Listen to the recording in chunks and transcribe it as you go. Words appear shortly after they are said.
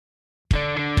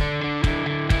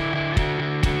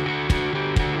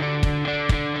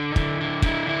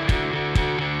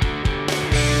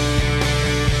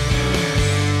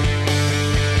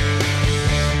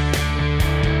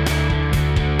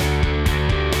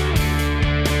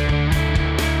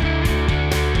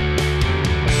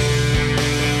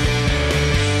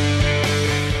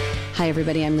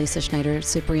everybody, I'm Lisa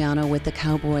Schneider-Cipriano with the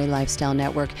Cowboy Lifestyle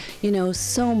Network. You know,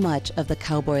 so much of the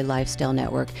Cowboy Lifestyle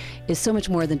Network is so much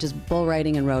more than just bull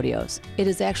riding and rodeos. It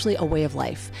is actually a way of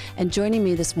life. And joining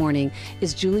me this morning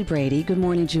is Julie Brady. Good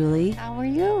morning, Julie. How are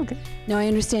you? Now, I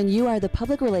understand you are the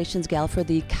public relations gal for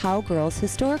the Cowgirls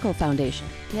Historical Foundation.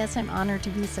 Yes, I'm honored to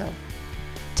be so.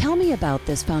 Tell me about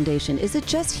this foundation. Is it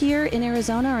just here in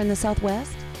Arizona or in the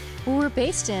Southwest? Well, we're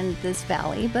based in this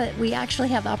valley, but we actually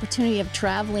have the opportunity of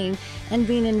traveling and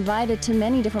being invited to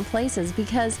many different places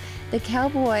because the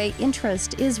cowboy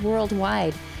interest is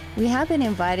worldwide. We have been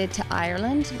invited to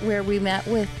Ireland, where we met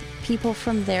with people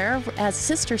from there as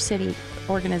sister city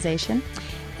organization.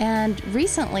 And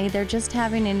recently, they're just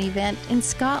having an event in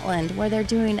Scotland where they're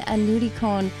doing a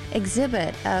nudicone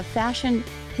exhibit. A fashion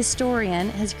historian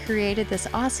has created this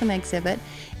awesome exhibit,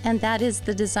 and that is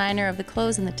the designer of the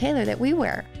clothes and the tailor that we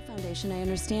wear. Foundation, I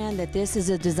understand that this is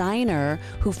a designer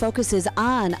who focuses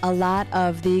on a lot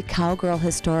of the Cowgirl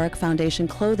Historic Foundation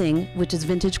clothing, which is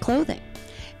vintage clothing.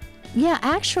 Yeah,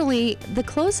 actually, the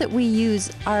clothes that we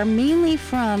use are mainly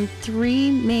from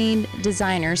three main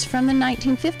designers from the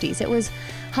 1950s. It was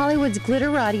Hollywood's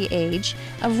glitterati age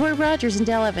of Roy Rogers and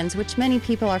Dale Evans, which many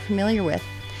people are familiar with.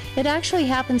 It actually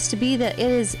happens to be that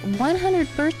it is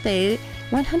 100th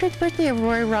birthday of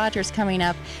Roy Rogers coming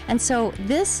up, and so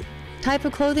this type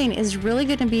of clothing is really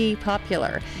going to be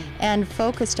popular and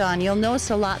focused on. You'll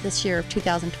notice a lot this year of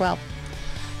 2012.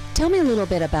 Tell me a little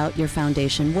bit about your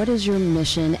foundation. What is your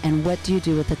mission and what do you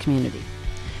do with the community?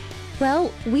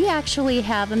 Well, we actually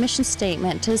have a mission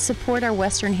statement to support our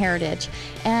Western heritage,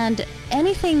 and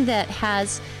anything that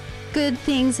has good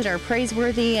things that are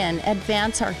praiseworthy and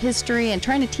advance our history and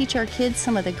trying to teach our kids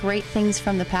some of the great things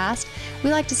from the past, we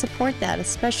like to support that,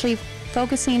 especially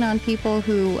focusing on people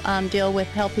who deal with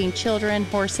helping children,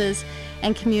 horses,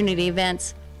 and community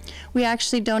events. We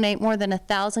actually donate more than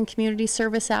 1,000 community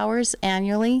service hours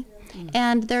annually.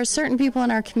 And there are certain people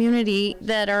in our community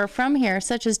that are from here,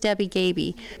 such as Debbie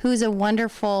Gaby, who's a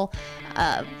wonderful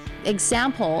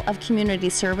example of community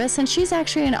service, and she's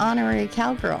actually an honorary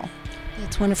cowgirl.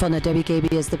 That's wonderful. Now, Debbie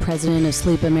Gaby is the president of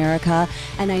Sleep America,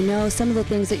 and I know some of the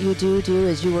things that you do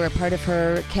is you were a part of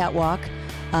her catwalk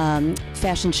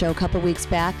fashion show a couple weeks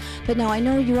back, but now I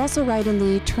know you also ride in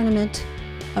the Tournament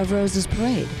of Roses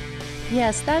parade.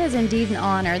 Yes, that is indeed an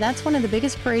honor. That's one of the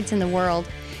biggest parades in the world.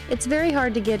 It's very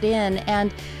hard to get in,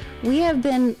 and we have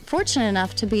been fortunate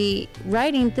enough to be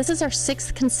riding. This is our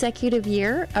 6th consecutive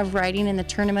year of riding in the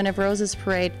Tournament of Roses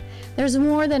parade. There's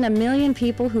more than 1 million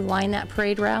people who line that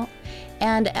parade route,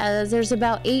 and there's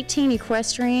about 18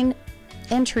 equestrian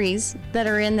entries that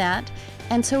are in that.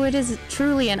 And so it is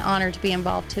truly an honor to be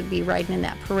involved, to be riding in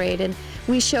that parade. And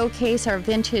we showcase our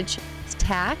vintage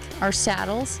tack, our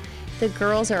saddles. The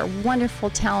girls are wonderful,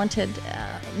 talented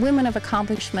women of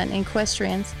accomplishment,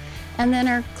 equestrians. And then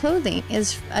our clothing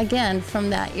is, again, from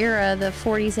that era, the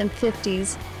 40s and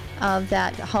 50s of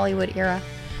that Hollywood era.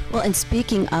 Well, and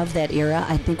speaking of that era,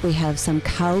 I think we have some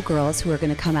cowgirls who are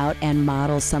going to come out and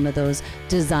model some of those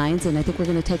designs, and I think we're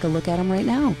going to take a look at them right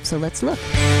now. So let's look.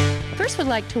 First, we'd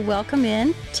like to welcome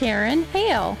in Taryn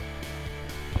Hale.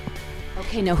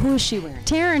 Okay, now who is she wearing?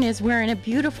 Taryn is wearing a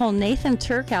beautiful Nathan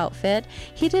Turk outfit.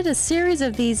 He did a series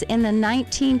of these in the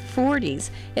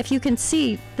 1940s. If you can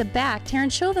see the back,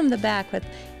 Taryn, show them the back.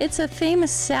 It's a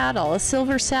famous saddle, a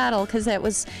silver saddle, because that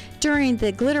was during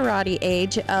the glitterati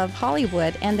age of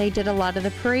Hollywood, and they did a lot of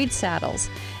the parade saddles.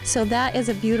 So that is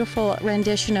a beautiful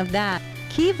rendition of that.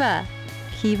 Kiva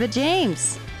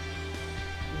James.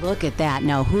 Look at that.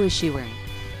 Now, who is she wearing?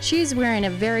 She's wearing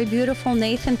a very beautiful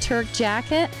Nathan Turk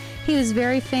jacket. He was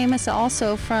very famous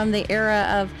also from the era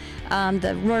of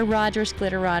the Roy Rogers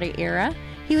glitterati era.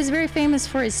 He was very famous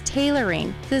for his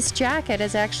tailoring. This jacket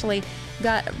has actually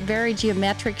got very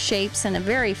geometric shapes and a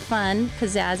very fun,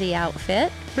 pizzazzy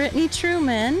outfit. Brittany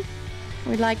Truman,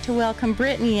 we'd like to welcome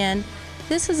Brittany in.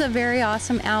 This is a very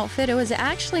awesome outfit. It was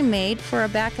actually made for a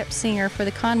backup singer for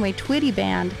the Conway Twitty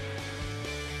Band.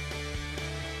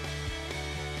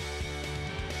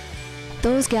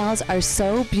 Those gals are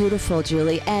so beautiful,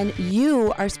 Julie, and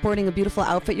you are sporting a beautiful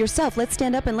outfit yourself. Let's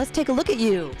stand up and let's take a look at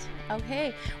you.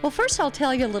 Okay. Well, first I'll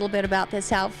tell you a little bit about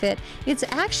this outfit. It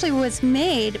actually was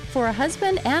made for a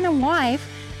husband and a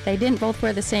wife. They didn't both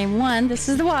wear the same one. This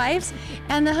is the wife's.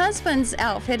 And the husband's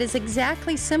outfit is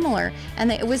exactly similar.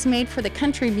 And it was made for the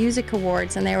Country Music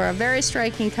Awards, and they were a very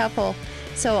striking couple.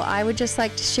 So I would just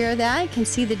like to share that. You can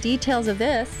see the details of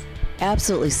this.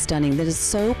 Absolutely stunning. That is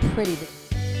so pretty.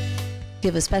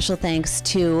 Give a special thanks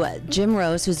to Jim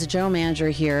Rose, who's the general manager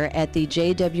here at the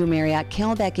JW Marriott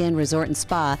Camelback Inn Resort and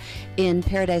Spa in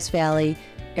Paradise Valley,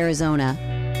 Arizona.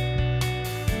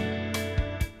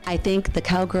 I think the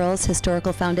Cowgirls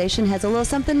Historical Foundation has a little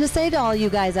something to say to all you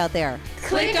guys out there.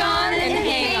 Click on and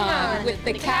hang on with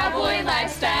the Cowboy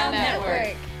Lifestyle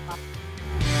Network.